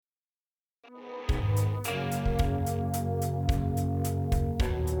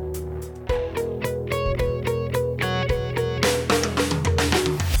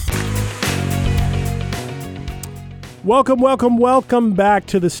Welcome back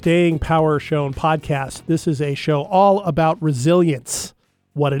to the Staying Power Shown podcast. This is a show all about resilience,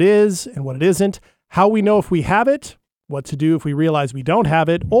 what it is and what it isn't, how we know if we have it, what to do if we realize we don't have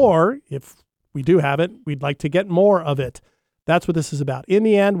it, or if we do have it, we'd like to get more of it. That's what this is about. In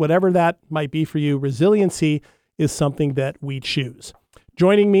the end, whatever that might be for you, resiliency is something that we choose.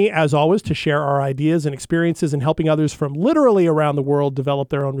 Joining me, as always, to share our ideas and experiences in helping others from literally around the world develop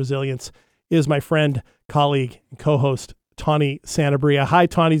their own resilience is my friend, colleague, and co-host, Tawny Santabria. Hi,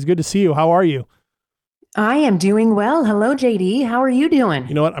 Tawny. It's good to see you. How are you? I am doing well. Hello, JD. How are you doing?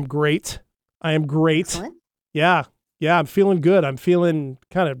 You know what? I'm great. I am great. Excellent. Yeah, I'm feeling good. I'm feeling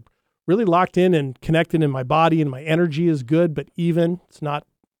kind of really locked in and connected in my body, and my energy is good, but even. It's not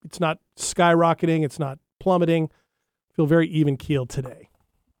skyrocketing. It's not plummeting. I feel very even keeled today.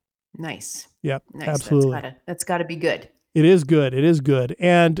 Nice. Yep, nice. Absolutely. That's got to be good. It is good. It is good.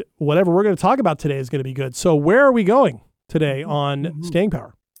 And whatever we're going to talk about today is going to be good. So where are we going today on Staying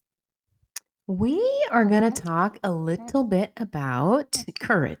Power? We are going to talk a little bit about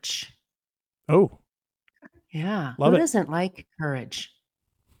courage. Oh. Yeah. Love Who it. doesn't like courage?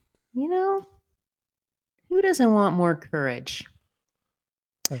 You know, who doesn't want more courage?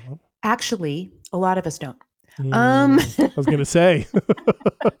 Actually, a lot of us don't. I was going to say.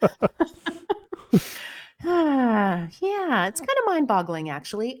 Yeah, it's kind of mind-boggling,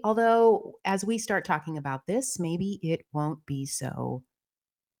 actually. Although, as we start talking about this, maybe it won't be so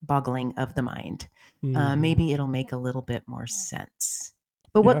boggling of the mind. Maybe it'll make a little bit more sense.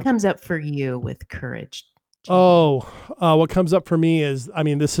 But what comes up for you with courage? What comes up for me is,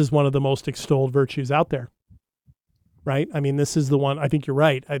 this is one of the most extolled virtues out there, right? This is the one. I think you're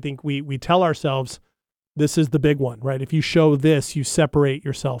right. I think we tell ourselves this is the big one, right? If you show this, you separate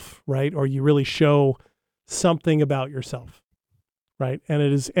yourself, right? Or you really show something about yourself, right? And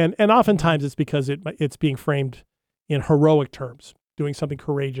it is, and oftentimes it's because it's being framed in heroic terms. Doing something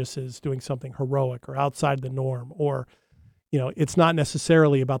courageous is doing something heroic or outside the norm, or, it's not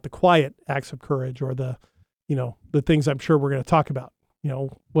necessarily about the quiet acts of courage or the things I'm sure we're going to talk about.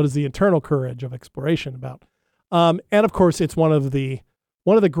 What is the internal courage of exploration about? And of course, it's one of the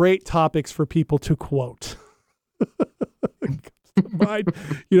great topics for people to quote. Right.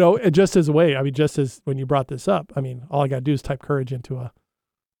 And just as a way, just as when you brought this up, all I got to do is type courage into a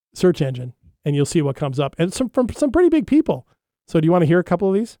search engine and you'll see what comes up. And from some pretty big people. So do you want to hear a couple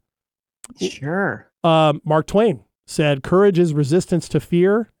of these? Sure. Mark Twain said, courage is resistance to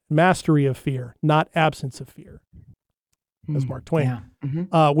fear, mastery of fear, not absence of fear. That's Mark Twain.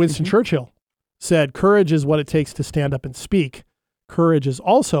 Yeah. Winston Churchill said, courage is what it takes to stand up and speak. Courage is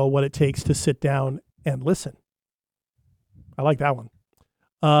also what it takes to sit down and listen. I like that one.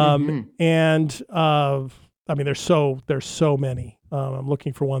 And there's so many. I'm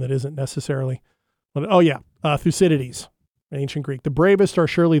looking for one that isn't necessarily. Thucydides, ancient Greek. The bravest are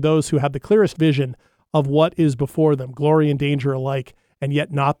surely those who have the clearest vision of what is before them, glory and danger alike, and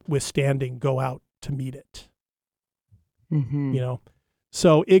yet notwithstanding go out to meet it.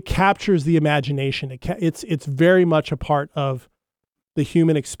 So it captures the imagination. It's very much a part of the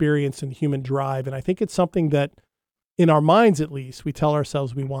human experience and the human drive. And I think it's something that, in our minds at least, we tell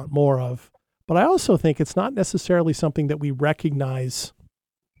ourselves we want more of. But I also think it's not necessarily something that we recognize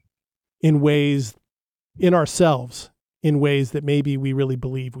in ways in ourselves, in ways that maybe we really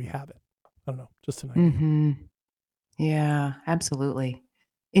believe we have it. I don't know, just an idea. Yeah, absolutely.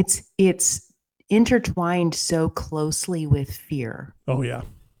 It's intertwined so closely with fear. Oh, yeah.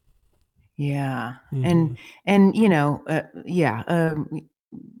 Yeah. And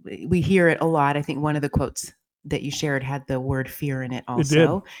we hear it a lot. I think one of the quotes that you shared had the word fear in it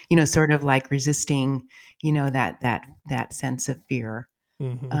also, sort of like resisting, that sense of fear,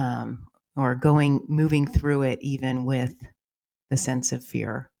 or moving through it, even with the sense of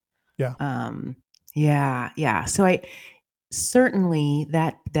fear. Yeah. So I certainly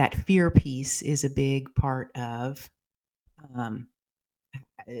that fear piece is a big part of,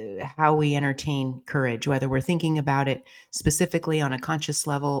 how we entertain courage, whether we're thinking about it specifically on a conscious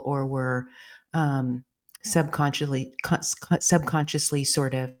level or we're subconsciously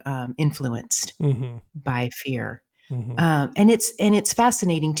sort of influenced by fear. And it's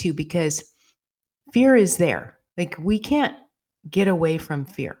fascinating too, because fear is there. Like, we can't get away from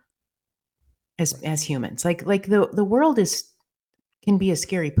fear as humans. Like the world can be a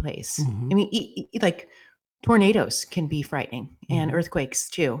scary place. Like tornadoes can be frightening, and earthquakes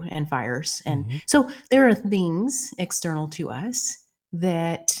too, and fires. And so there are things external to us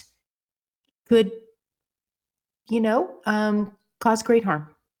that could, cause great harm.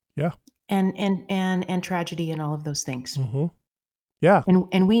 Yeah. And tragedy and all of those things. Mm-hmm. Yeah.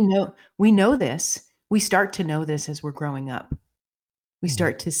 And we know this. We start to know this as we're growing up. We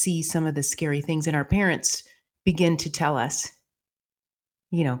start to see some of the scary things, and our parents begin to tell us,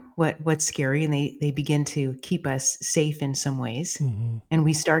 what's scary, and they begin to keep us safe in some ways. Mm-hmm. And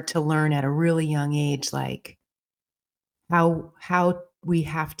we start to learn at a really young age, like how we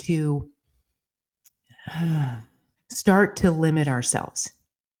have to start to limit ourselves.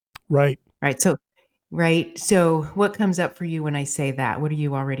 Right. Right. So what comes up for you when I say that? What are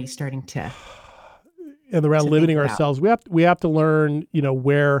you already starting to And around think limiting about? ourselves, we have to learn,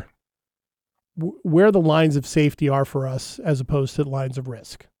 where the lines of safety are for us as opposed to lines of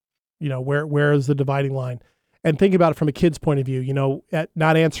risk. Where is the dividing line? And think about it from a kid's point of view, at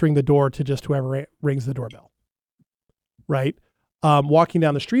not answering the door to just whoever rings the doorbell. Right? Walking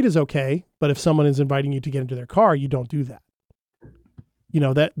down the street is okay, but if someone is inviting you to get into their car, you don't do that.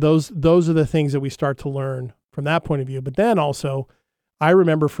 That those are the things that we start to learn from that point of view. But then also, I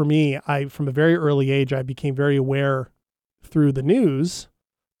remember for me, from a very early age, I became very aware through the news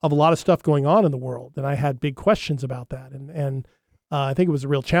of a lot of stuff going on in the world, and I had big questions about that. And I think it was a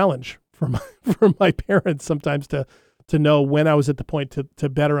real challenge for my parents sometimes to know when I was at the point to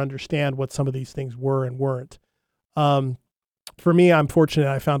better understand what some of these things were and weren't. For me, I'm fortunate.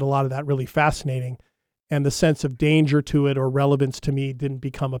 I found a lot of that really fascinating, and the sense of danger to it or relevance to me didn't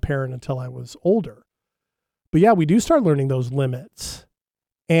become apparent until I was older. But yeah, we do start learning those limits.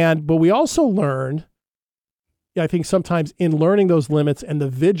 But we also learn, I think sometimes in learning those limits and the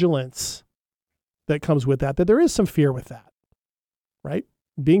vigilance that comes with that there is some fear with that, right?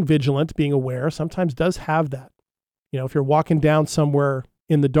 Being vigilant, being aware sometimes does have that. If you're walking down somewhere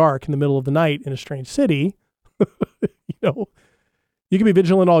in the dark in the middle of the night in a strange city, you can be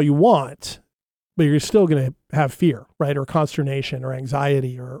vigilant all you want, but you're still going to have fear, right? Or consternation or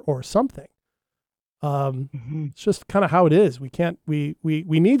anxiety or something. It's just kind of how it is. We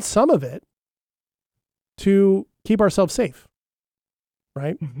need some of it to keep ourselves safe,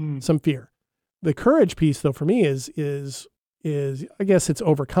 right? Some fear. The courage piece though, for me is I guess it's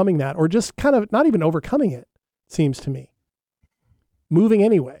overcoming that, or just kind of not even overcoming it, seems to me. Moving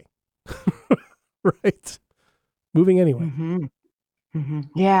anyway, right? Moving anyway.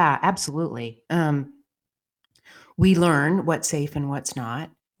 Yeah, absolutely. We learn what's safe and what's not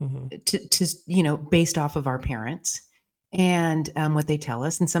to based off of our parents and what they tell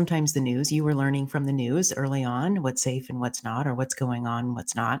us. And sometimes the news, you were learning from the news early on what's safe and what's not, or what's going on and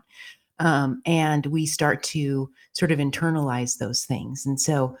what's not. And we start to sort of internalize those things. And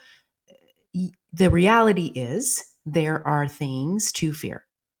so the reality is there are things to fear.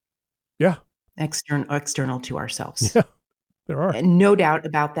 Yeah. External to ourselves. Yeah, there are. And no doubt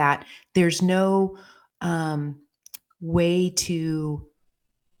about that. There's no way to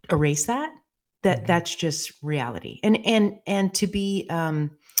erase that. That's just reality. And to be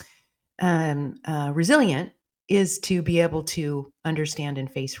resilient is to be able to understand and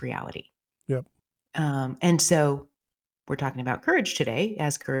face reality. Yep. And so we're talking about courage today,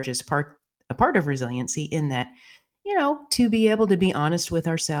 as courage is a part of resiliency, in that, to be able to be honest with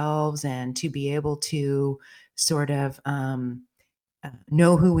ourselves and to be able to sort of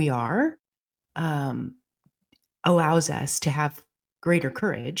know who we are allows us to have greater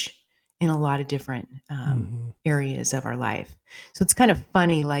courage in a lot of different areas of our life. So it's kind of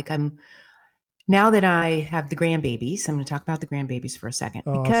funny, like now that I have the grandbabies, I'm going to talk about the grandbabies for a second,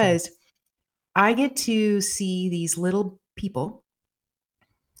 because I get to see these little people,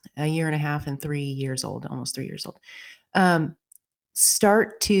 a year and a half and 3 years old, almost 3 years old,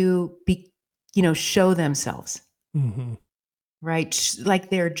 start to be, show themselves. Right? Like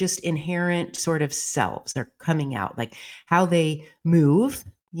they're just inherent sort of selves. They're coming out, like how they move,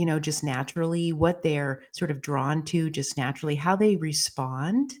 just naturally, what they're sort of drawn to just naturally, how they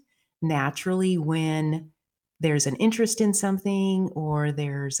respond naturally when there's an interest in something, or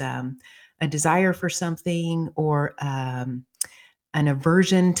there's a desire for something, or an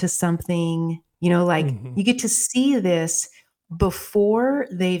aversion to something, you get to see this before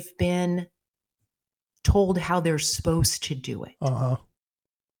they've been told how they're supposed to do it.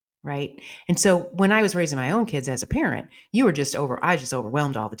 Right. And so when I was raising my own kids as a parent, I was just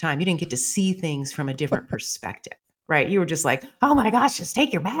overwhelmed all the time. You didn't get to see things from a different perspective. Right. You were just like, oh my gosh, just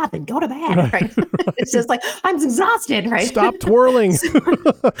take your bath and go to bed. Right. It's just like, I'm exhausted. Right. Stop twirling.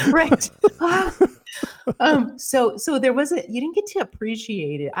 Right. So there wasn't, you didn't get to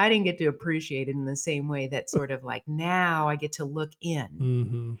appreciate it. I didn't get to appreciate it in the same way that sort of like now I get to look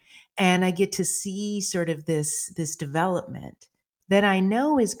in and I get to see sort of this development that I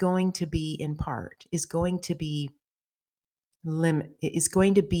know is going to be in part, is going to be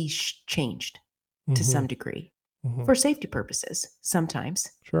changed to some degree for safety purposes sometimes.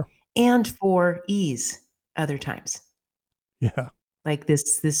 Sure. And for ease other times. Yeah. Like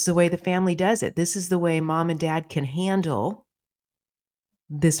this is the way the family does it. This is the way mom and dad can handle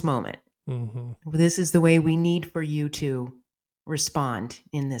this moment. This is the way we need for you to respond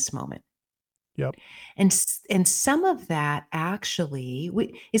in this moment. Yep. And some of that actually,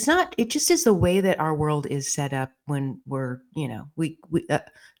 it just is the way that our world is set up when we're, the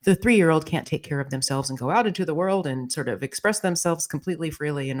 3-year-old can't take care of themselves and go out into the world and sort of express themselves completely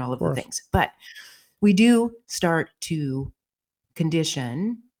freely and all of the things. But we do start to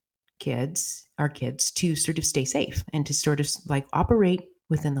condition our kids to sort of stay safe and to sort of like operate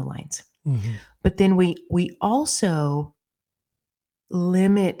within the lines. But then we also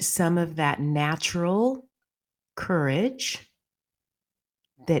limit some of that natural courage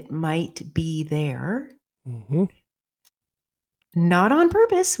that might be there. Not on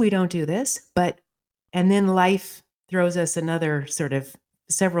purpose, we don't do this, and then life throws us another sort of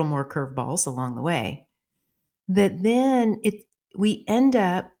several more curveballs along the way, that then we end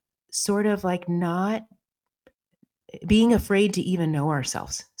up sort of like not being afraid to even know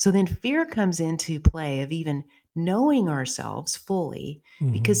ourselves. So then fear comes into play of even knowing ourselves fully,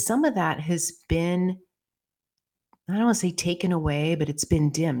 because some of that has been, I don't want to say taken away, but it's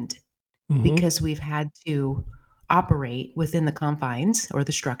been dimmed because we've had to operate within the confines or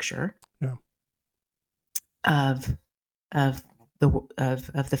the structure of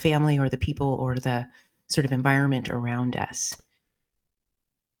the family or the people or the sort of environment around us.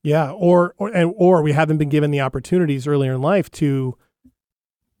 Yeah, or we haven't been given the opportunities earlier in life to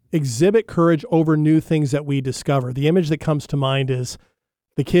exhibit courage over new things that we discover. The image that comes to mind is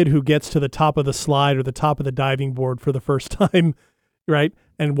the kid who gets to the top of the slide or the top of the diving board for the first time, right?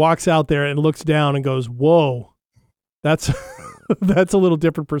 And walks out there and looks down and goes, "Whoa, that's that's a little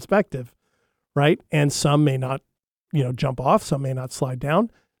different perspective," right? And some may not, jump off. Some may not slide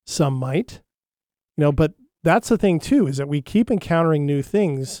down. Some might, but that's the thing too, is that we keep encountering new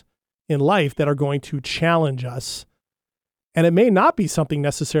things in life that are going to challenge us. And it may not be something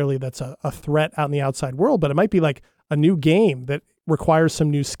necessarily that's a threat out in the outside world, but it might be like a new game that requires some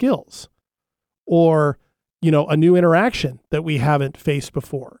new skills, or, a new interaction that we haven't faced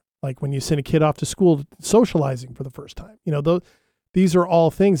before. Like when you send a kid off to school socializing for the first time, these are all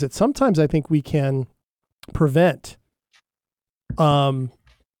things that sometimes I think we can prevent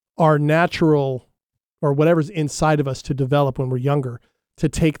our natural or whatever's inside of us to develop when we're younger, to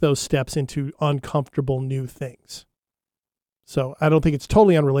take those steps into uncomfortable new things. So I don't think it's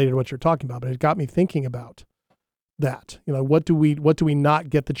totally unrelated to what you're talking about, but it got me thinking about that. What do we not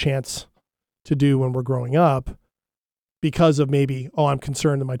get the chance to do when we're growing up because of maybe, I'm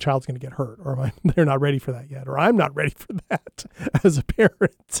concerned that my child's going to get hurt, or they're not ready for that yet, or I'm not ready for that as a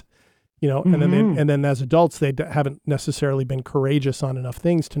parent. And then as adults, they haven't necessarily been courageous on enough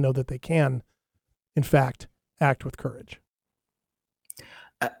things to know that they can, in fact, act with courage.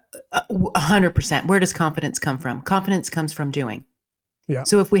 100%. Where does confidence come from? Confidence comes from doing. Yeah.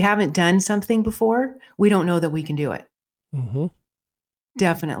 So if we haven't done something before, we don't know that we can do it.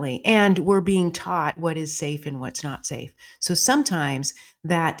 Definitely. And we're being taught what is safe and what's not safe. So sometimes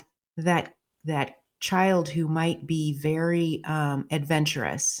that child who might be very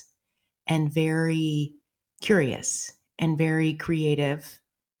adventurous and very curious and very creative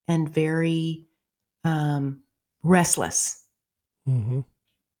and very restless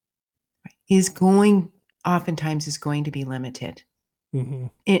oftentimes is going to be limited.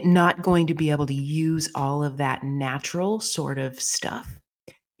 It not going to be able to use all of that natural sort of stuff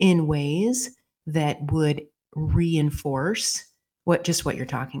in ways that would reinforce what you're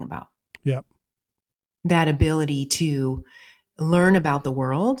talking about. Yep. That ability to learn about the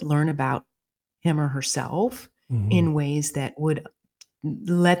world, learn about him or herself in ways that would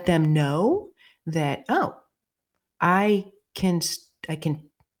let them know that, I can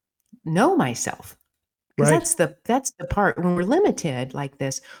know myself. Because that's the part when we're limited like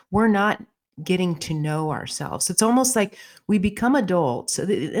this, we're not getting to know ourselves. It's almost like we become adults.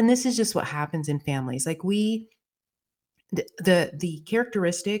 And this is just what happens in families. Like the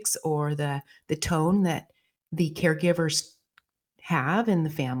characteristics or the tone that the caregivers have in the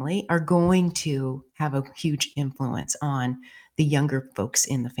family are going to have a huge influence on the younger folks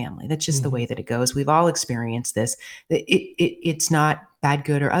in the family. That's just the way that it goes. We've all experienced this. It's not bad,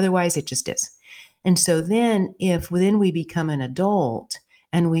 good, or otherwise. It just is. And so then we become an adult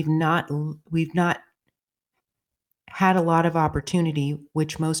and we've not had a lot of opportunity,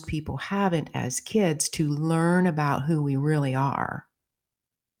 which most people haven't as kids, to learn about who we really are,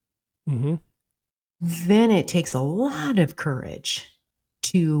 Mm-hmm. then it takes a lot of courage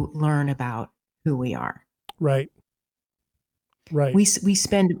to learn about who we are. Right. Right. We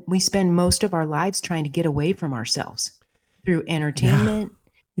spend most of our lives trying to get away from ourselves through Yeah. entertainment,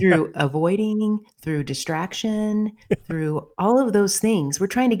 Yeah. through avoiding, through distraction, through all of those things. We're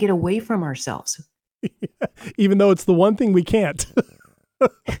trying to get away from ourselves. Even though it's the one thing we can't.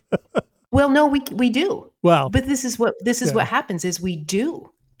 Well, no, we do. Well, But this is what yeah. happens is we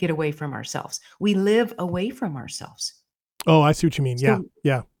do get away from ourselves. We live away from ourselves. Oh, I see what you mean. Yeah. So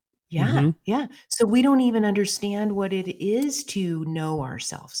Yeah. yeah, Mm-hmm. yeah. So we don't even understand what it is to know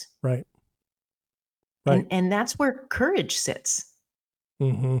ourselves. Right. Right. And that's where courage sits.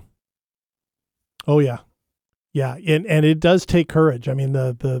 Mm-hmm. Oh yeah. Yeah. And it does take courage. I mean,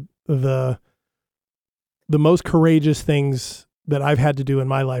 the most courageous things that I've had to do in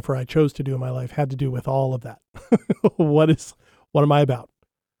my life, or I chose to do in my life, had to do with all of that. what am I about?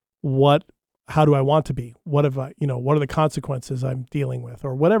 How do I want to be? What are the consequences I'm dealing with,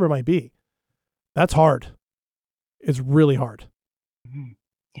 or whatever it might be? That's hard. It's really hard. Mhm.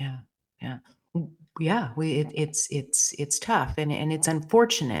 Yeah, yeah, yeah. It's tough, and it's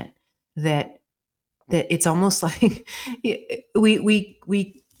unfortunate that it's almost like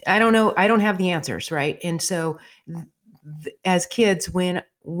we. I don't know. I don't have the answers, right? And so, as kids, when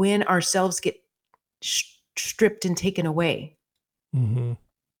ourselves get stripped and taken away, Mm-hmm.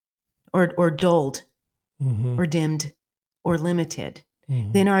 or dulled, Mm-hmm. or dimmed, or limited,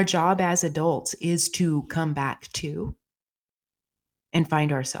 Mm-hmm. then our job as adults is to come back to and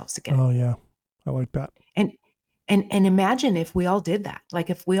find ourselves again. Oh yeah. I like that. And and imagine if we all did that. Like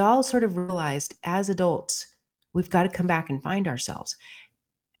if we all sort of realized as adults, we've got to come back and find ourselves.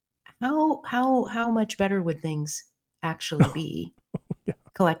 How much better would things actually be Yeah.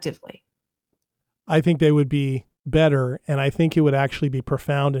 collectively? I think they would be better, and I think it would actually be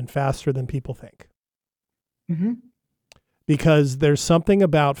profound and faster than people think. Mm-hmm. Because there's something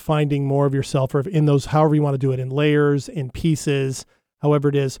about finding more of yourself, or in those, however you want to do it, in layers, in pieces, however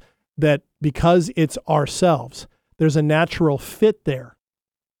it is, that because it's ourselves, there's a natural fit there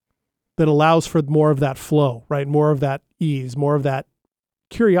that allows for more of that flow, right? More of that ease, more of that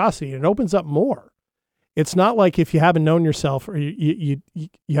curiosity. It opens up more. It's not like if you haven't known yourself, or you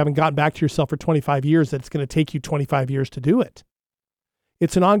haven't gotten back to yourself for 25 years, that it's going to take you 25 years to do it.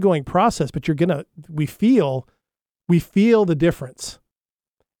 It's an ongoing process, but we feel the difference,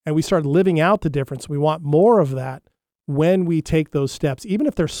 and we start living out the difference. We want more of that when we take those steps, even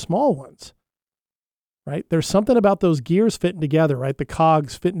if they're small ones, right? There's something about those gears fitting together, right? The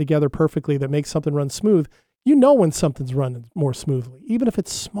cogs fitting together perfectly that makes something run smooth. You know when something's running more smoothly, even if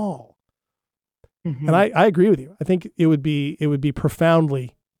it's small. Mm-hmm. And I agree with you. I think it would be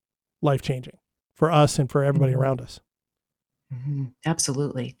profoundly life-changing for us and for everybody Mm-hmm. around us. Mm-hmm.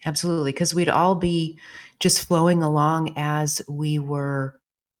 Absolutely. Absolutely. Because we'd all be just flowing along as we were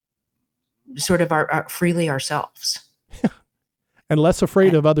sort of our freely ourselves. And less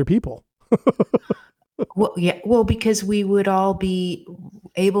afraid of other people. Well, yeah. Well, because we would all be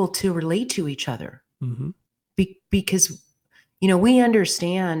able to relate to each other. Mm-hmm. Because, we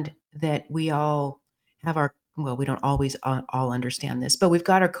understand that we all have we don't always all understand this, but we've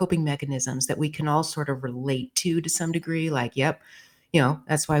got our coping mechanisms that we can all sort of relate to some degree. Like, yep,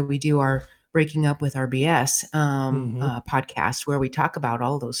 that's why we do our Breaking Up with Our BS Mm-hmm. podcast, where we talk about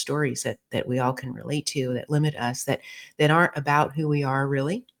all those stories that we all can relate to, that limit us, that aren't about who we are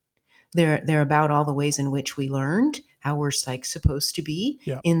really. They're about all the ways in which we learned how we're supposed to be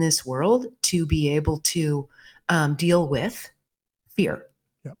in this world to be able to deal with fear.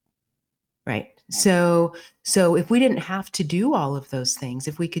 Yep. Right. So if we didn't have to do all of those things,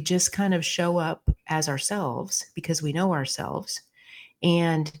 if we could just kind of show up as ourselves because we know ourselves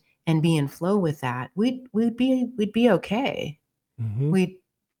and be in flow with that, we'd be okay. Mm-hmm.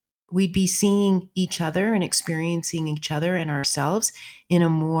 We'd be seeing each other and experiencing each other and ourselves in a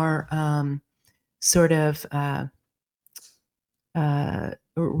more sort of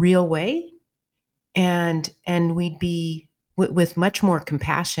real way, and we'd be with much more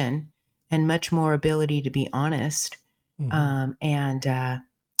compassion and much more ability to be honest, Mm-hmm.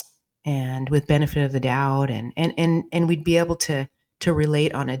 And with benefit of the doubt, and we'd be able to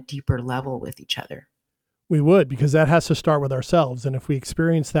relate on a deeper level with each other. We would, because that has to start with ourselves. And if we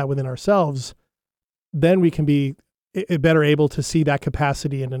experience that within ourselves, then we can be better able to see that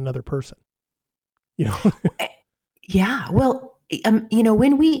capacity in another person. Yeah. Well,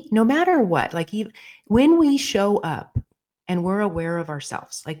 when we, no matter what, like even when we show up and we're aware of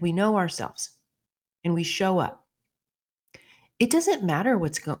ourselves, like we know ourselves and we show up, it doesn't matter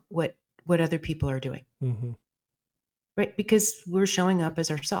what other people are doing, right? Because we're showing up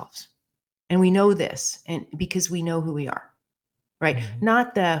as ourselves, and we know this, and because we know who we are, right?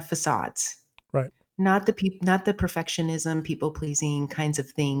 Not the facades, right? Not the perfectionism, people pleasing kinds of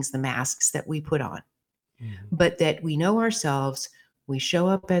things, the masks that we put on, but that we know ourselves, we show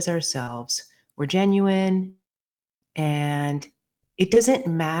up as ourselves, we're genuine, and it doesn't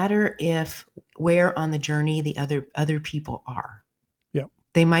matter if where on the journey the other people are. Yeah.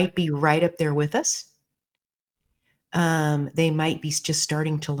 They might be right up there with us. They might be just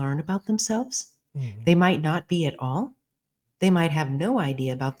starting to learn about themselves. They might not be at all. They might have no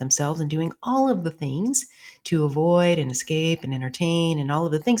idea about themselves and doing all of the things to avoid and escape and entertain and all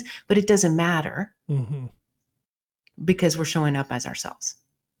of the things, but it doesn't matter because we're showing up as ourselves.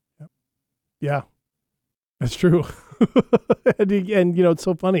 Yeah, that's true. and it's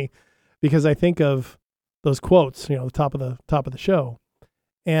so funny because I think of those quotes, the top of the show,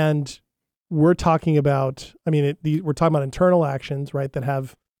 and we're talking about, we're talking about internal actions, right? That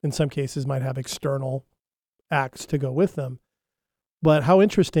have, in some cases, might have external acts to go with them. But how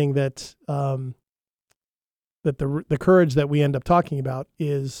interesting that that the courage that we end up talking about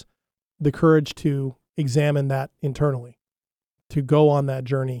is the courage to examine that internally, to go on that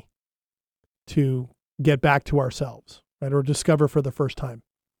journey, to get back to ourselves, right? Or discover for the first time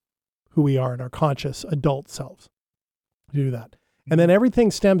who we are in our conscious adult selves. Do that. And then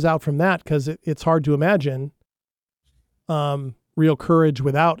everything stems out from that, because it's hard to imagine real courage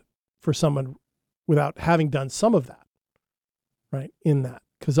without having done some of that, right? In that,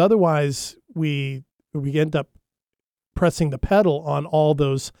 because otherwise we end up pressing the pedal on all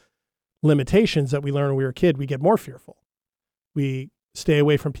those limitations that we learned when we were a kid. We get more fearful. We stay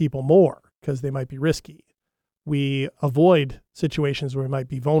away from people more because they might be risky. We avoid situations where we might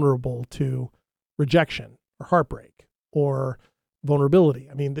be vulnerable to rejection or heartbreak or vulnerability.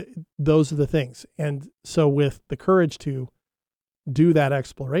 Those are the things. And so with the courage to do that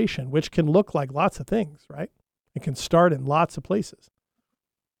exploration, which can look like lots of things, right? It can start in lots of places.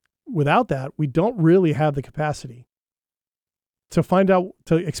 Without that, we don't really have the capacity to find out,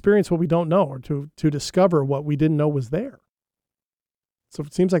 to experience what we don't know, or to discover what we didn't know was there. So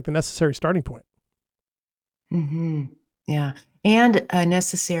it seems like the necessary starting point. Yeah. And a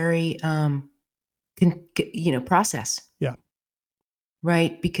necessary, process. Yeah.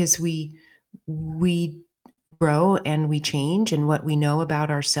 Right. Because we grow and we change, and what we know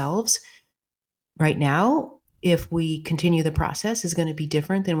about ourselves right now, if we continue the process, is going to be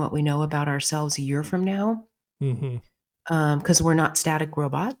different than what we know about ourselves a year from now. Because we're not static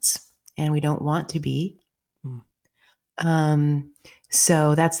robots, and we don't want to be.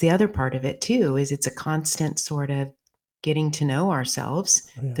 So that's the other part of it too, is it's a constant sort of getting to know ourselves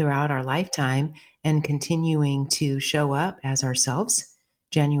throughout our lifetime and continuing to show up as ourselves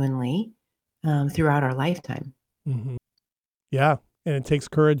genuinely throughout our lifetime. Yeah. And it takes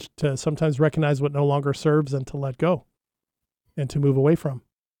courage to sometimes recognize what no longer serves and to let go and to move away from,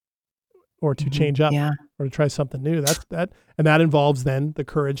 or to change up, or to try something new. And that involves then the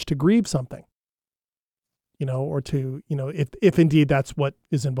courage to grieve something, or to, if indeed that's what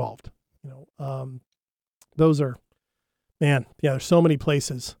is involved, those are, man, yeah, there's so many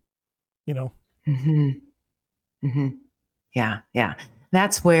places, Yeah.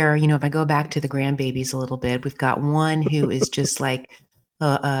 That's where, if I go back to the grandbabies a little bit, we've got one who is just like,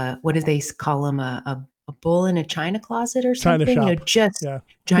 what do they call them? A bull in a china closet or something? China shop.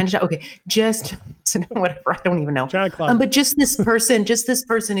 China shop. Okay. Just whatever. I don't even know. China closet. But just this person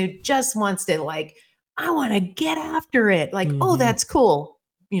who just wants to, like, I want to get after it. Like, oh, that's cool.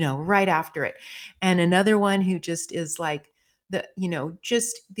 Right after it. And another one who just is like,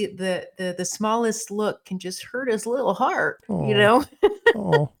 just the smallest look can just hurt his little heart, and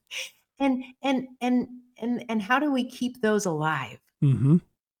how do we keep those alive?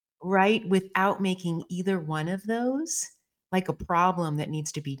 Right? Without making either one of those like a problem that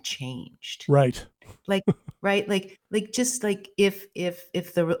needs to be changed. Right. Like, right. Like just like if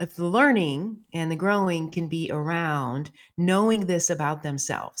the learning and the growing can be around knowing this about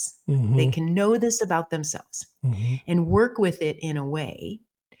themselves, they can know this about themselves and work with it in a way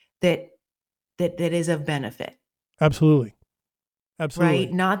that is of benefit. Absolutely.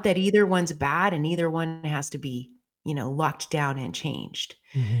 Right. Not that either one's bad and either one has to be, locked down and changed.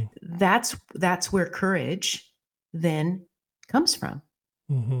 That's where courage then comes from.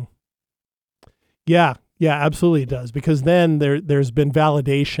 Yeah, absolutely it does. Because then there's been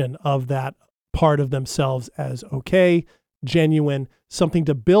validation of that part of themselves as okay, genuine, something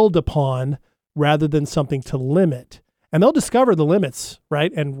to build upon rather than something to limit. And they'll discover the limits,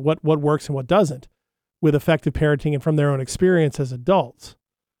 right? And what works and what doesn't. with effective parenting and from their own experience as adults,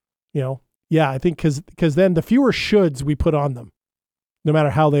 I think because then the fewer shoulds we put on them, no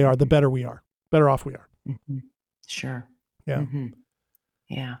matter how they are, the better off we are. Mm-hmm. Sure. Yeah. Mm-hmm.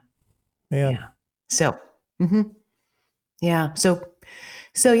 Yeah. Man. Yeah. So,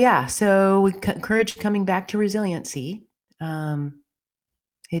 yeah. So we encourage coming back to resiliency.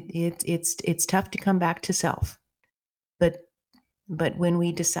 It's tough to come back to self, but when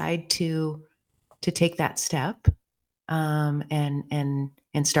we decide to take that step,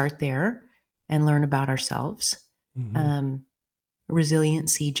 and start there and learn about ourselves,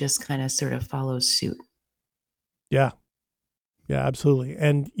 resiliency just kind of sort of follows suit. Yeah. Yeah, absolutely.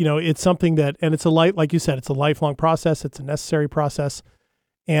 And, it's something that, and it's like you said, it's a lifelong process. It's a necessary process.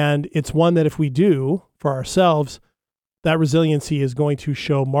 And it's one that if we do for ourselves, that resiliency is going to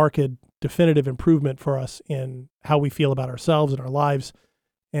show marked, definitive improvement for us in how we feel about ourselves and our lives.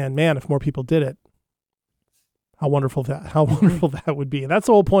 And man, if more people did it, how wonderful that would be. And that's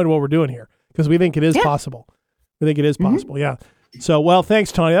the whole point of what we're doing here, because we think it is possible. We think it is possible. Yeah. So, well,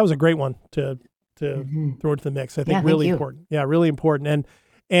 thanks, Tawny. That was a great one to throw into the mix. I think really important. Yeah, really important.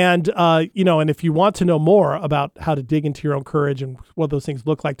 And if you want to know more about how to dig into your own courage and what those things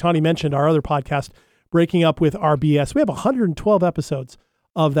look like, Tawny mentioned our other podcast, Breaking Up with RBS. We have 112 episodes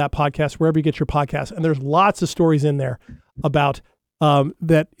of that podcast, wherever you get your podcast. And there's lots of stories in there about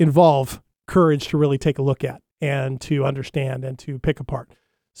that involve courage to really take a look at and to understand and to pick apart.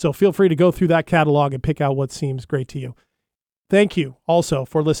 So feel free to go through that catalog and pick out what seems great to you. Thank you also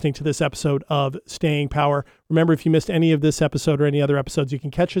for listening to this episode of Staying Power. Remember, if you missed any of this episode or any other episodes, you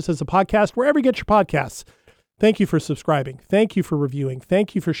can catch us as a podcast wherever you get your podcasts. Thank you for subscribing. Thank you for reviewing.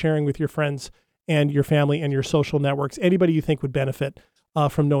 Thank you for sharing with your friends and your family and your social networks, anybody you think would benefit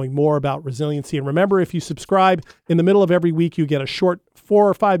from knowing more about resiliency. And remember, if you subscribe, in the middle of every week, you get a short 4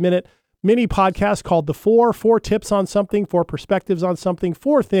 or 5 minute mini podcast called The Four tips on something, 4 perspectives on something,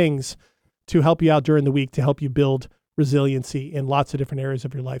 4 things to help you out during the week to help you build resiliency in lots of different areas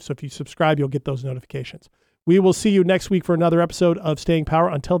of your life. So if you subscribe, you'll get those notifications. We will see you next week for another episode of Staying Power.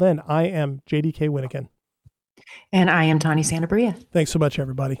 Until then, I am JDK Winnikin. And I am Tawny Santabria. Thanks so much,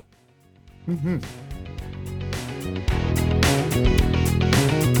 everybody. Mm-hmm.